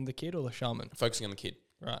focusing on the kid or the shaman? Focusing on the kid.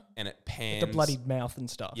 Right. And it pans... With the bloodied mouth and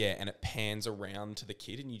stuff. Yeah, and it pans around to the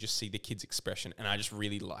kid and you just see the kid's expression. And I just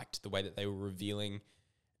really liked the way that they were revealing.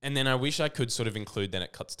 And then I wish I could sort of include, then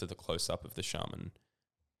it cuts to the close-up of the shaman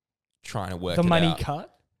trying to work it out. The money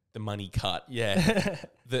cut? The money cut, yeah.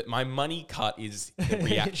 My money cut is the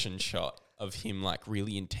reaction shot of him like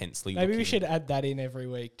really intensely Maybe looking. we should add that in every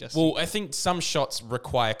week. I think some shots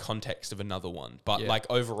require context of another one, but like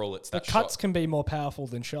overall it's that cuts shot. can be more powerful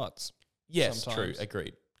than shots. Yes, sometimes. True,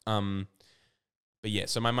 agreed. But yeah,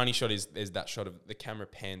 so my money shot is that shot of the camera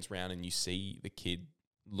pans round and you see the kid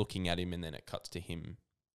looking at him and then it cuts to him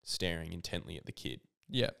staring intently at the kid.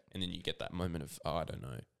 Yeah. And then you get that moment of, I don't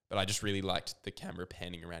know. But I just really liked the camera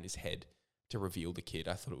panning around his head to reveal the kid.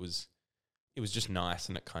 I thought it was just nice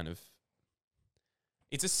and it kind of...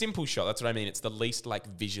 It's a simple shot, that's what I mean. It's the least like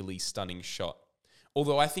visually stunning shot.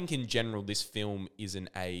 Although I think in general this film isn't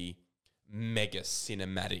a mega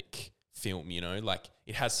cinematic film, like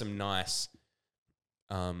it has some nice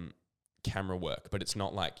camera work, but it's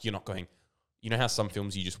not like you're not going, how some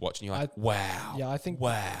films you just watch and you're like, wow. Yeah, I think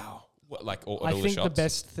wow. Like all I the think shots. the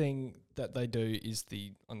best thing that they do is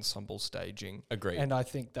the ensemble staging. Agreed. And I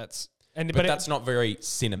think that's but that's not very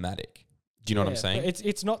cinematic. Do you know what I'm saying?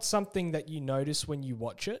 It's not something that you notice when you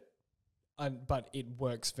watch it, but it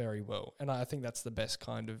works very well. And I think that's the best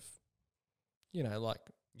kind of,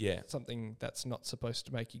 something that's not supposed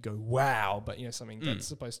to make you go wow, but something that's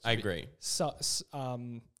supposed to. I agree.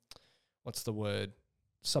 What's the word?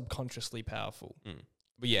 Subconsciously powerful.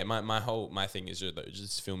 But yeah, my thing is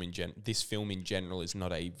that this film in general is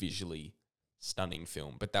not a visually stunning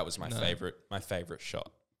film, but that was my favorite. My favorite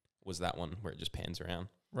shot was that one where it just pans around.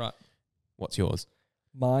 Right. What's yours?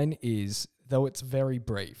 Mine is, though it's very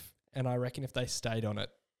brief, and I reckon if they stayed on it,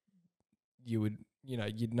 you would,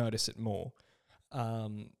 you'd notice it more.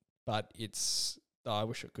 But I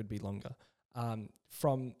wish it could be longer.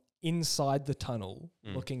 From inside the tunnel,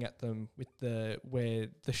 looking at them with where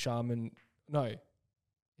the shaman, the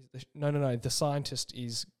scientist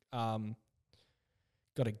is got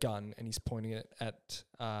a gun and he's pointing it at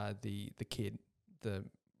the kid, the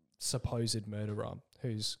supposed murderer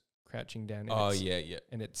who's crouching down.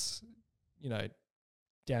 And it's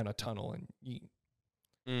down a tunnel and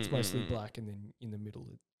it's mostly black, and then in the middle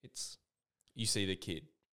it's you see the kid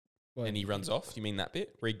and he runs off. You mean that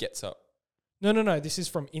bit where he gets up? No. This is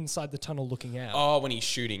from inside the tunnel looking out. Oh, when he's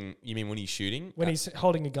shooting. You mean when he's shooting? When he's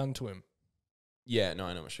holding a gun to him. Yeah, no,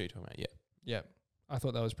 I know what you're talking about. Yeah. Yeah. I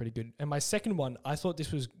thought that was pretty good. And my second one, I thought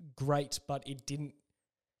this was great, but it didn't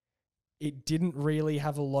really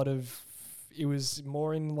have a lot of, it was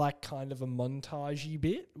more in like kind of a montagey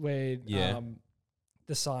bit where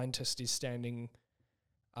the scientist is standing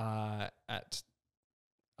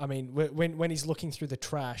when he's looking through the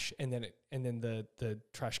trash and then the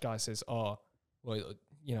trash guy says, oh, well,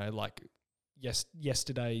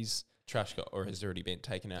 yesterday's trash got, or has already been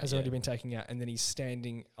taken out. Already been taken out, and then he's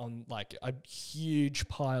standing on like a huge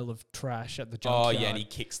pile of trash at the junkyard. Oh yeah, and he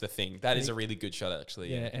kicks the thing. That is a really good shot,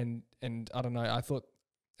 actually. Yeah, and I don't know. I thought,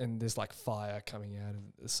 and there's like fire coming out of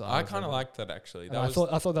the side. I kind of liked that actually. I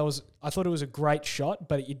thought it was a great shot,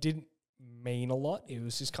 but it didn't mean a lot. It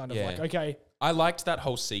was just kind of like, okay. I liked that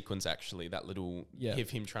whole sequence actually. That little of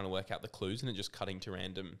him trying to work out the clues and then just cutting to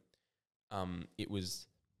random. It was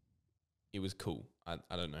cool. I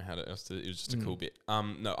don't know how to. It was just a cool bit.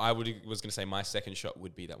 No, was going to say my second shot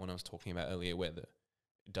would be that one I was talking about earlier, where it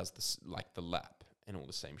does this like the lap and all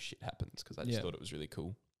the same shit happens, because I just thought it was really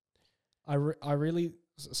cool. I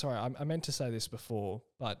meant to say this before,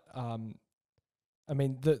 but I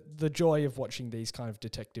mean the joy of watching these kind of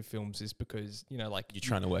detective films is because like you're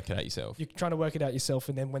trying to work it out yourself. You're trying to work it out yourself,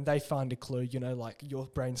 and then when they find a clue, like your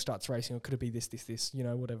brain starts racing. Or could it be this,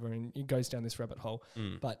 whatever, and it goes down this rabbit hole.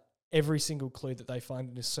 But every single clue that they find,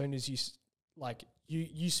 and as soon as you like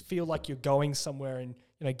you feel like you're going somewhere and,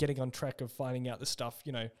 you know, getting on track of finding out the stuff,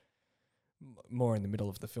 you know, more in the middle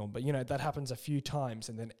of the film. But, you know, that happens a few times,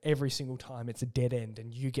 and then every single time it's a dead end,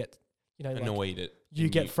 and you get, you know, annoyed like, it. you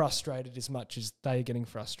get frustrated as much as they're getting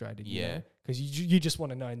frustrated. Yeah. Because you just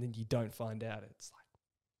want to know, and then you don't find out. It's like,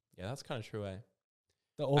 yeah, that's kind of true, eh?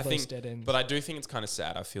 all those dead ends. But I do think it's kind of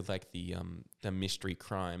sad. I feel like the mystery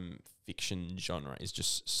crime fiction genre is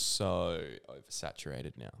just so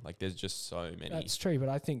oversaturated now. Like there's just so many. That's true, but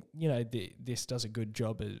I think, you know, this does a good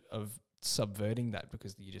job of subverting that,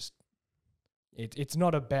 because you just it's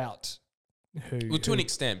not about who. Well, to an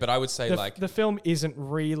extent, but I would say the film isn't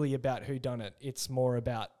really about who done it. It's more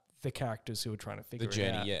about the characters who are trying to figure the journey.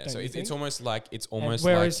 it out. Yeah, so it's almost like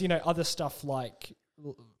whereas, you know, other stuff like,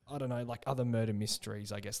 I don't know, like other murder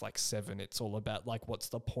mysteries, I guess, like Seven, it's all about like what's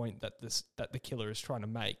the point that the killer is trying to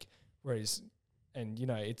make. Whereas, and you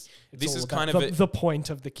know, this all is about kind of the point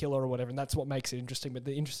of the killer or whatever, and that's what makes it interesting. But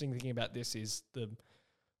the interesting thing about this is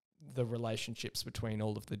the relationships between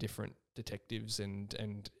all of the different detectives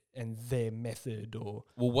and their method. Or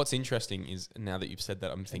well, what's interesting is, now that you've said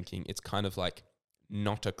that, I'm thinking it's kind of like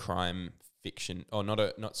not a crime fiction, or not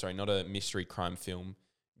a mystery crime film.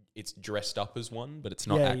 It's dressed up as one, but it's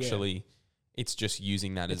not actually. Yeah. It's just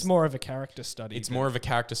using that as... It's more of a character study. It's more of a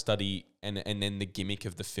character study, and then the gimmick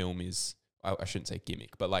of the film is... I shouldn't say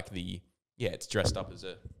gimmick, but like it's dressed up as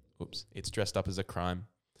a... It's dressed up as a crime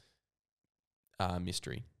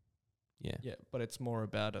mystery. Yeah. Yeah, but it's more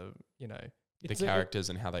about you know... The characters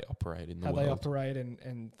and how they operate in the world. How they operate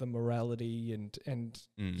and the morality and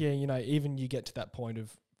yeah, you know, even you get to that point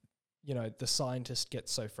of, you know, the scientist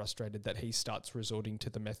gets so frustrated that he starts resorting to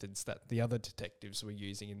the methods that the other detectives were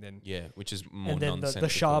using, and then which is more nonsensical.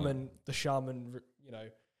 The shaman, you know,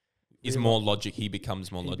 is more logic. He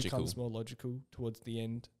becomes more logical. Becomes more logical towards the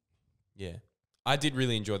end. Yeah, I did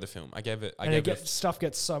really enjoy the film. Stuff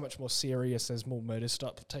gets so much more serious as more murders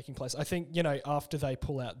start taking place. I think, you know, after they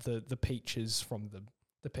pull out the peaches from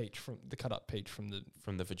the cut up peach from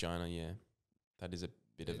the vagina. Yeah, that is a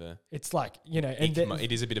bit of a... It's like, you know, and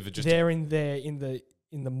it is a bit of a... Just they're in the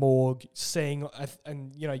morgue seeing,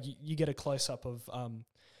 and you know, you get a close up of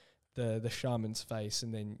the shaman's face,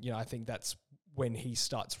 and then, you know, I think that's when he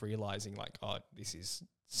starts realizing, like, oh, this is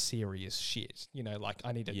serious shit. You know, like,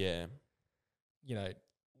 I need to... Yeah. You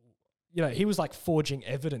know, he was like forging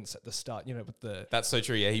evidence at the start, you know, with the... That's so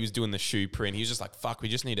true, yeah. He was doing the shoe print. He was just like, fuck, we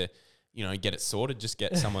just need to... You know, get it sorted, just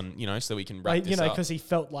get someone, you know, so we can wrap this up. You know, because he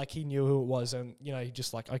felt like he knew who it was, and, you know, he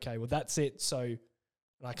just like, okay, well, that's it. So, and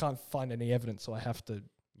I can't find any evidence, so I have to...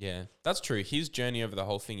 Yeah, that's true. His journey over the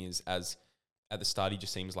whole thing is, as at the start, he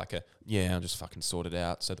just seems like I'll just fucking sort it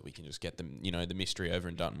out so that we can just get them, you know, the mystery over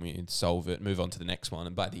and done with, solve it, move on to the next one.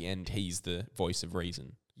 And by the end, he's the voice of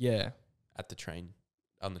reason. Yeah.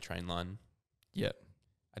 On the train line. Yeah.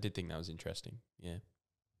 I did think that was interesting. Yeah.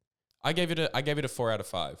 I gave it a 4 out of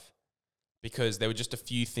 5. Because there were just a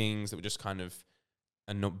few things that were just kind of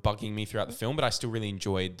not bugging me throughout the film, but I still really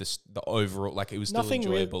enjoyed the overall, like it was still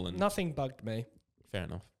enjoyable. And nothing bugged me. Fair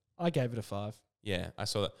enough. I gave it a 5. Yeah, I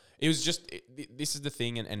saw that. It was just, this is the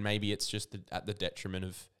thing, and maybe it's just at the detriment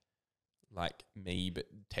of like me, but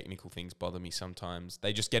technical things bother me sometimes.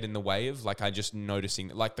 They just get in the way of, like, I just noticing,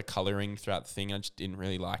 like the colouring throughout the thing, I just didn't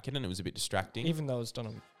really like it, and it was a bit distracting. Even though it was done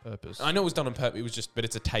on purpose. I know it was done on purpose, it was just, but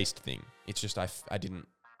it's a taste thing. It's just, I didn't...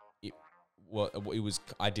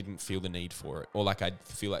 I didn't feel the need for it, or like I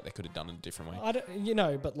feel like they could have done it a different way.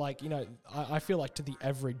 I feel like to the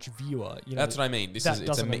average viewer, you know, that's what I mean. It's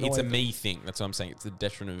a me thing. That's what I'm saying. It's the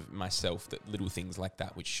detriment of myself that little things like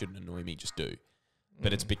that, which shouldn't annoy me, just do.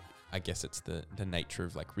 But it's I guess it's the nature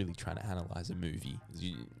of like really trying to analyze a movie,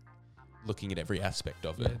 looking at every aspect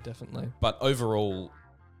of it. Yeah, definitely. But overall,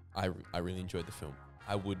 I really enjoyed the film.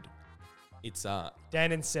 I would. It's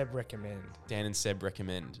Dan and Seb recommend.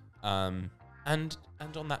 And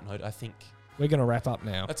on that note, I think we're going to wrap up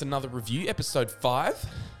now. That's another review, episode 5.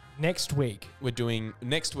 Next week. We're doing the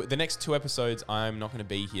next 2 episodes. I'm not going to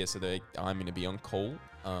be here, so I'm going to be on call.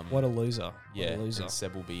 What a loser. Yeah, and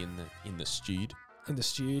Seb will be in the stewed. In the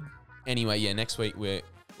stewed. Anyway, yeah, next week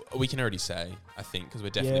we can already say, I think, because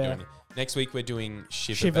we're definitely doing it. Next week we're doing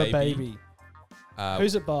Shiver Baby.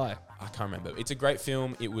 Who's it by? I can't remember. It's a great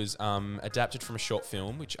film. It was adapted from a short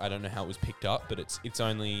film, which I don't know how it was picked up, but it's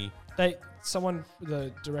only...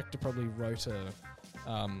 The director probably wrote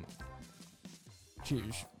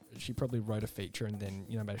she probably wrote a feature and then,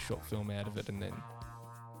 you know, made a short film out of it, and then...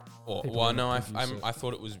 I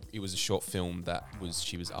thought it was a short film that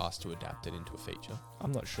she was asked to adapt it into a feature.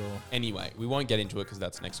 I'm not sure. Anyway, we won't get into it because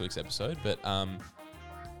that's next week's episode, but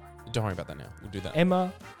don't worry about that now. We'll do that.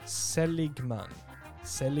 Emma Seligman.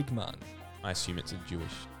 I assume it's a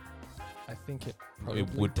Jewish. I think it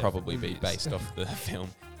Would probably be is. based off the film.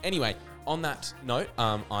 Anyway, on that note,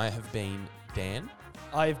 I have been Dan.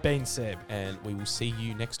 I've been Seb. And we will see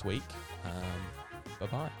you next week.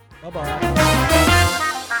 Bye-bye. Bye-bye.